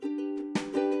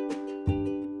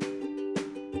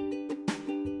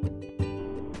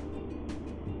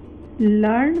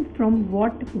Learn from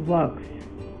what works.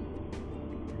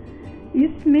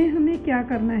 इसमें हमें क्या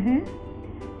करना है,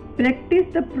 practice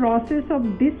the process of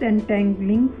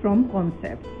डिसएंटेंगलिंग from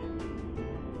concepts.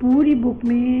 पूरी बुक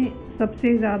में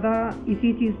सबसे ज़्यादा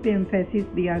इसी चीज़ पे एम्फेसिस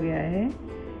दिया गया है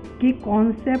कि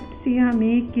कॉन्सेप्ट से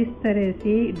हमें किस तरह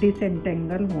से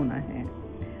डिसएंटेंगल होना है,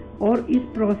 और इस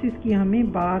प्रोसेस की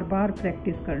हमें बार बार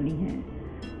प्रैक्टिस करनी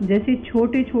है। जैसे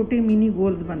छोटे छोटे मिनी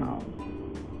गोल्स बनाओ,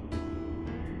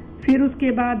 फिर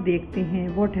उसके बाद देखते हैं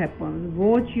what happens,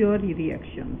 watch your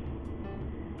reactions.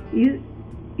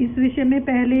 इस विषय में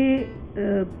पहले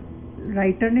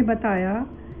राइटर ने बताया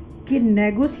कि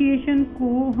नेगोशिएशन को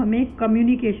हमें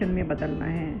कम्युनिकेशन में बदलना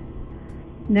है।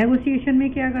 नेगोशिएशन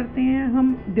में क्या करते हैं,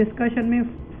 हम डिस्कशन में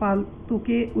फालतू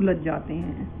के उलझ जाते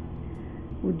हैं,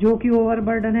 जो कि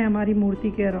ओवरबर्डन है हमारी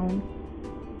मूर्ति के अराउंड।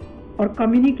 और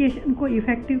कम्युनिकेशन को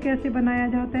इफेक्टिव कैसे बनाया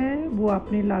जाता है वो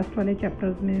आपने लास्ट वाले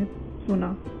चैप्टर्स में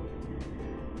सुना।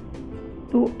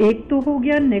 तो एक तो हो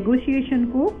गया नेगोशिएशन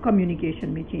को कम्युनिकेशन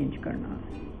में चेंज करना,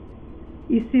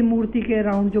 इससे मूर्ति के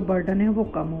अराउंड जो बर्डन है वो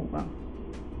कम होगा।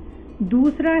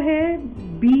 दूसरा है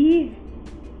बी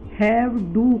हैव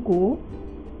डू को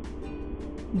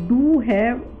डू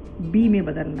हैव बी में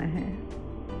बदलना है,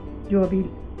 जो अभी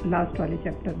लास्ट वाले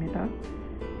चैप्टर में था।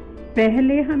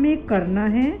 पहले हमें करना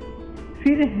है,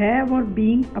 फिर हैव और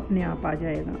बीइंग अपने आप आ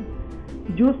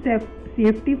जाएगा। जो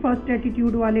सेफ्टी फर्स्ट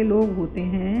एटीट्यूड वाले लोग होते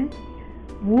हैं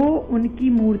वो उनकी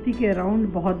मूर्ति के अराउंड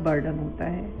बहुत बर्डन होता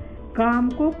है। काम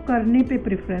को करने पे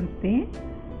प्रेफरेंस दें,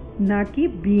 ना कि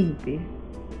बीइंग पे।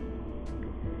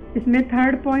 इसमें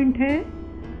थर्ड पॉइंट है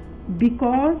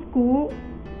बिकॉज को,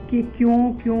 कि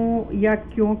क्यों या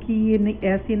क्योंकि ये नहीं,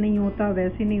 ऐसे नहीं होता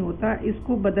वैसे नहीं होता,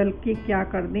 इसको बदल के क्या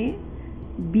कर दें,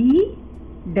 बी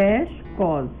डैश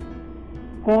कॉज।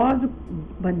 कॉज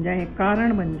बन जाए,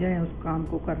 कारण बन जाए उस काम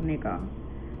को करने का,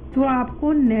 तो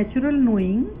आपको नेचुरल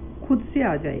नोइंग खुद से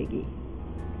आ जाएगी।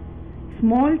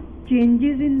 स्मॉल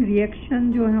चेंजेस इन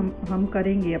रिएक्शन जो हम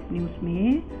करेंगे अपनी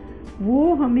उसमें,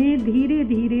 वो हमें धीरे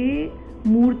धीरे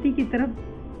मूर्ति की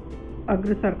तरफ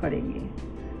अग्रसर करेंगे।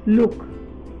 लुक,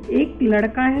 एक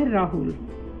लड़का है राहुल,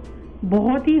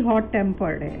 बहुत ही हॉट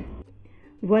टेम्पर्ड है।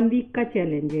 1 वीक का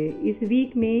चैलेंज है। इस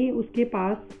वीक में उसके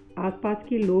पास आसपास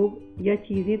के लोग या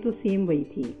चीज़ें तो सेम वही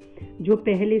थी जो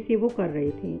पहले से वो कर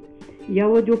रहे थे या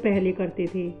वो जो पहले करते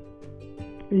थे,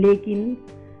 लेकिन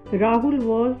Rahul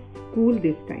was cool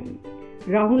this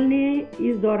time. Rahul ने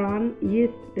इस दौरान ये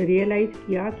रियलाइज़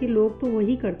किया कि लोग तो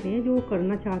वही करते हैं जो वो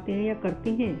करना चाहते हैं या करते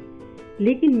हैं,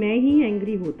 लेकिन मैं ही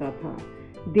एंग्री होता था।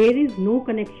 There is no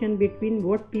connection between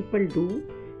what people do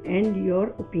and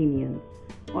your opinions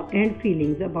and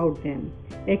feelings about them.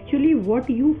 Actually, what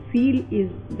you feel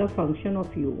is the function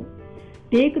of you.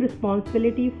 Take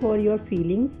responsibility for your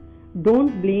feelings.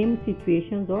 Don't blame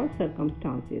situations or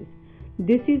circumstances.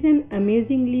 This is an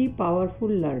amazingly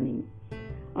powerful learning.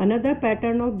 Another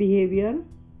pattern of behavior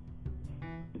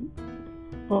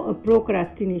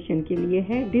procrastination के लिए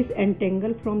है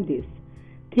disentangle from this.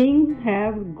 Things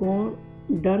have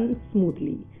done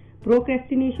smoothly.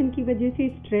 Procrastination की वजह से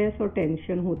stress और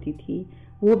tension होती थी,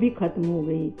 वो भी खत्म हो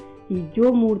गई।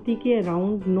 जो मूर्ति के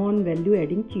अराउंड नॉन वैल्यू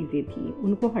एडिंग चीज़ें थी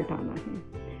उनको हटाना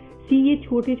है। ये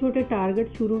छोटे छोटे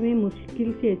टारगेट शुरू में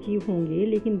मुश्किल से अचीव होंगे,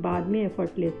 लेकिन बाद में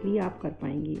एफर्टलेसली आप कर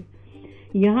पाएंगे।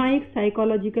 यहाँ एक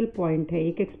साइकोलॉजिकल पॉइंट है।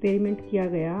 एक एक्सपेरिमेंट किया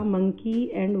गया मंकी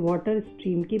एंड वाटर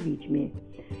स्ट्रीम के बीच में।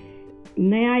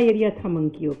 नया एरिया था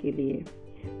मंकियों के लिए,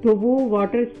 तो वो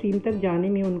वाटर स्ट्रीम तक जाने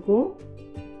में उनको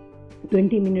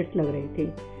 20 मिनट्स लग रहे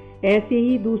थे। ऐसे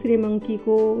ही दूसरे मंकी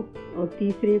को और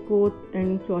तीसरे को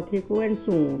एंड चौथे को एंड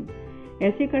सो ऑन।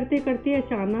 ऐसे करते करते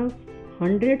अचानक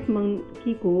 100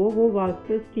 मंकी को वो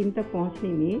वाटर स्ट्रीम तक पहुंचने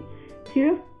में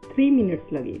सिर्फ 3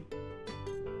 मिनट्स लगे।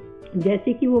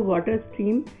 जैसे कि वो वाटर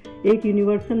स्ट्रीम एक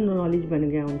यूनिवर्सल नॉलेज बन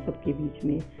गया उन सबके बीच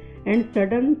में, एंड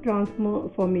सडन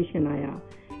ट्रांसफॉर्मेशन आया।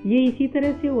 ये इसी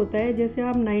तरह से होता है जैसे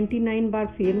आप 99 बार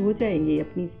फेल हो जाएंगे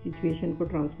अपनी सिचुएशन को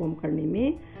ट्रांसफॉर्म करने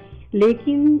में,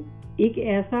 लेकिन एक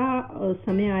ऐसा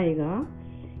समय आएगा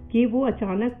कि वो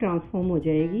अचानक ट्रांसफॉर्म हो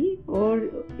जाएगी।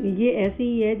 और ये ऐसे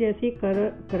ही है जैसे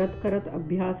करत करत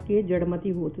अभ्यास के जड़मति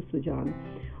होत सुजान,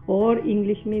 और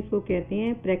इंग्लिश में इसको कहते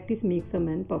हैं practice makes a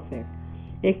man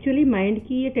perfect. Actually mind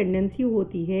की ये टेंडेंसी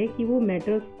होती है कि वो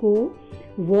मैटर्स को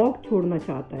वॉक छोड़ना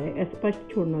चाहता है,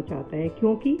 अस्पष्ट छोड़ना चाहता है,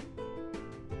 क्योंकि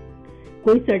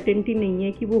कोई सर्टेनिटी नहीं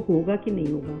है कि वो होगा कि नहीं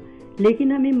होगा।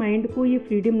 लेकिन हमें माइंड को ये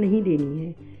फ्रीडम नहीं देनी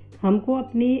है। हमको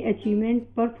अपने अचीवमेंट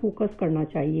पर फोकस करना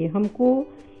चाहिए। हमको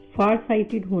फार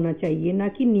साइटेड होना चाहिए, ना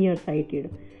कि नियर साइटेड।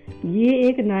 ये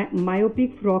एक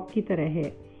मायोपिक फ्रॉक की तरह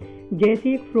है।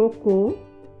 जैसे एक फ्रॉक को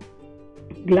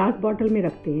ग्लास बॉटल में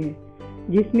रखते हैं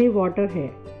जिसमें वाटर है,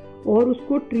 और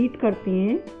उसको ट्रीट करते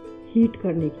हैं हीट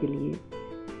करने के लिए।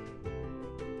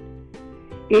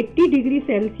 80 डिग्री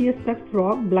सेल्सियस तक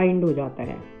फ्रॉग ब्लाइंड हो जाता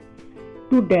है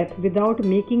to death without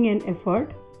making an effort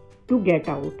to get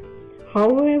out.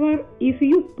 However, if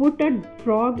you put a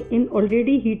frog in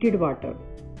already heated water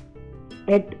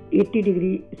at 80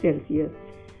 degree Celsius,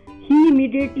 he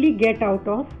immediately get out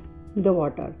of the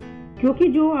water. क्योंकि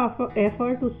जो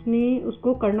effort उसने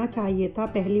उसको करना चाहिए था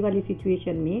पहली वाली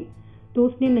सिचुएशन में, तो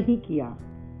उसने नहीं किया।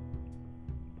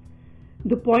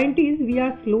 The point is we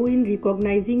are slow in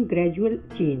recognizing gradual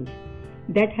change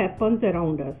that happens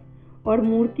around us. और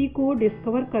मूर्ति को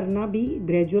डिस्कवर करना भी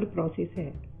ग्रेजुअल प्रोसेस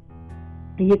है।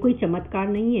 ये कोई चमत्कार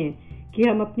नहीं है कि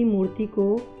हम अपनी मूर्ति को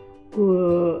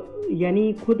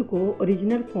यानी खुद को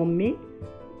ओरिजिनल फॉर्म में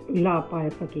ला पा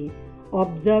सके।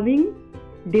 ऑब्जर्विंग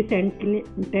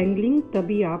डिसएंटेंगलिंग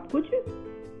तभी आप कुछ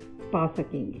पा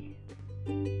सकेंगे।